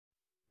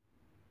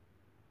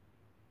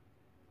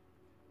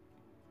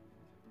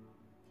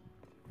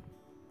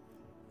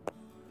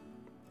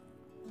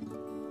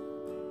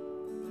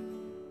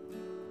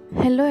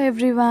Hello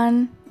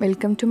everyone,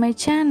 welcome to my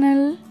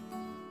channel.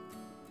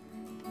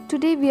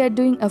 Today we are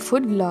doing a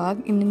food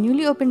vlog in a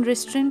newly opened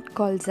restaurant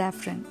called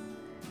Zaffron.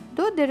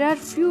 Though there are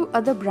few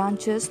other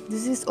branches,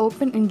 this is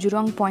open in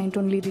Jurong Point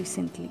only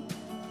recently.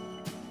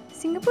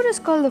 Singapore is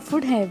called the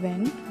food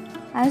haven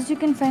as you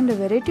can find a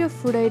variety of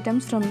food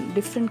items from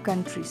different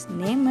countries.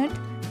 Name it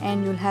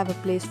and you'll have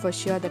a place for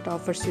sure that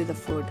offers you the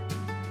food.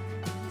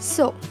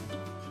 So,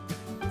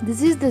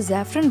 this is the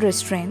Zaffron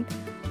restaurant.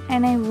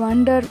 And I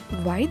wonder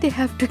why they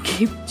have to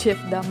keep Chef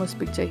Damo's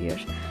picture here.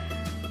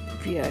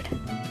 Weird.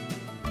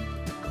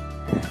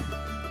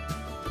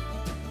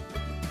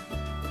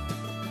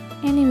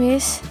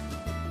 Anyways,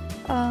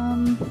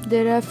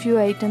 there are a few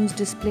items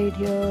displayed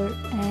here,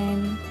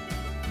 and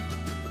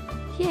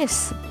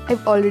yes,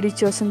 I've already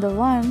chosen the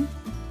one,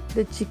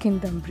 the chicken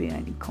dum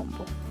biryani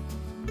combo.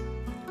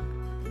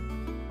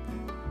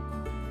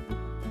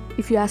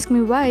 If you ask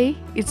me why,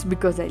 it's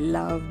because I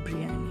love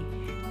biryani.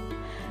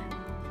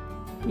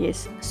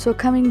 Yes, so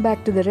coming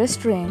back to the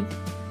restaurant,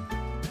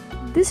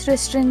 this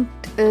restaurant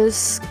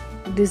is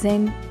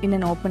designed in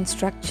an open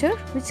structure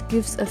which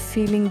gives a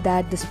feeling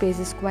that the space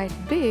is quite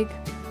big,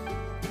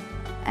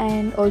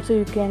 and also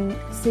you can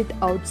sit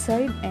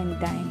outside and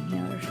dine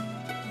here.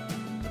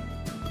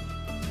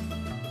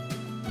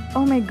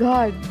 Oh my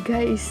god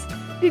guys,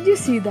 did you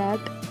see that?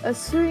 A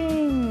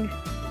swing!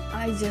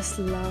 I just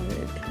love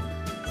it.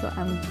 So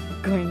I'm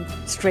going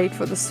straight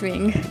for the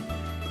swing.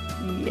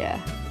 Yeah.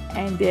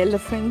 And the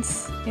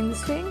elephants in the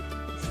swing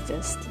is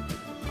just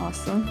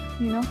awesome,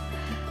 you know.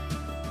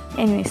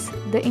 Anyways,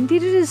 the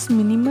interior is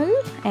minimal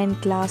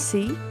and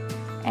classy,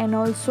 and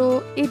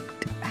also it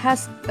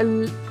has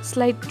a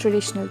slight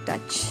traditional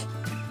touch.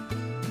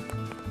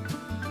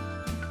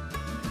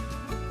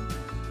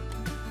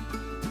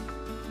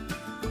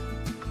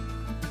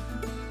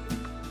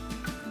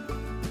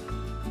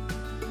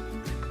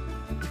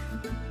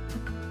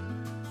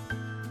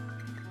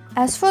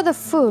 As for the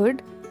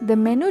food, the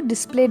menu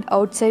displayed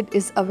outside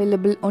is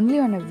available only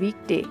on a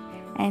weekday,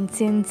 and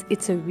since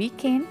it's a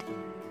weekend,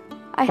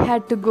 I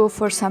had to go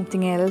for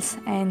something else,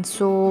 and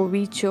so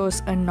we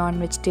chose a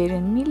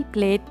non-vegetarian meal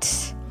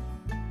plate.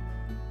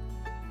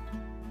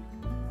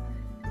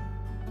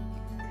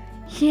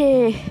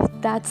 Yay,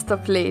 that's the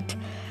plate.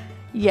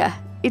 Yeah,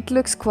 it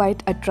looks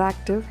quite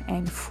attractive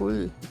and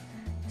full.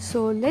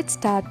 So let's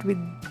start with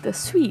the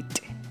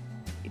sweet.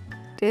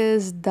 It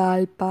is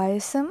dal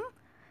payasam,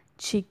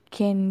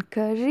 chicken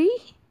curry,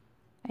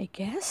 I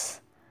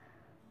guess,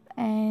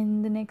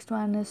 and the next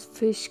one is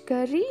fish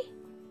curry,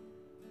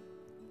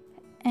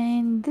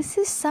 and this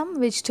is some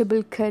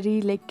vegetable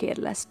curry like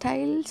Kerala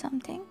style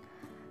something,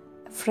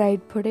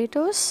 fried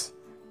potatoes,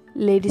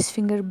 lady's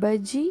finger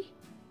bhaji,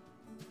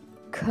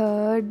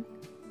 curd,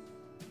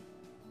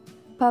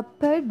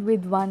 papad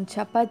with one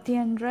chapati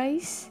and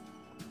rice,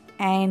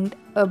 and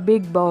a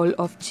big bowl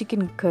of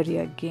chicken curry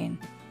again.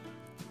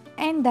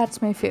 And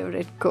that's my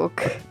favorite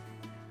coke.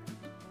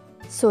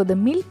 So the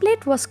meal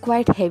plate was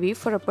quite heavy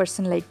for a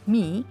person like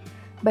me,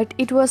 but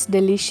it was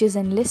delicious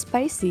and less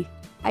spicy.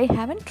 I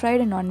haven't tried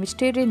a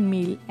non-vegetarian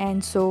meal,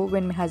 and so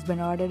when my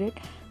husband ordered it,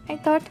 I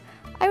thought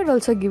I would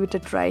also give it a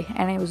try,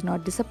 and I was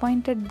not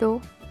disappointed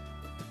though.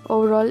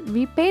 Overall,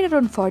 we paid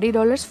around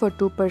 $40 for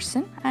 2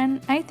 person,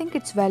 and I think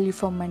it's value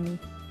for money.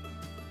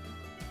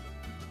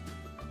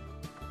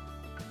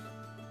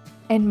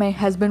 And my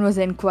husband was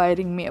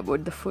inquiring me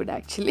about the food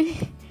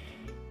actually.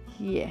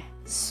 Yeah,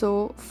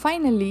 so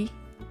finally,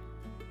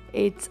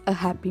 it's a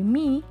happy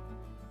me.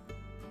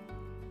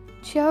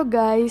 Ciao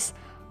guys,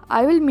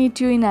 I will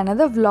meet you in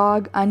another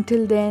vlog.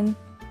 Until then,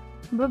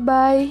 bye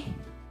bye.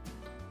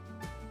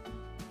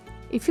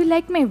 If you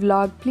like my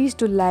vlog, please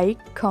do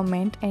like,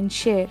 comment and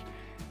share.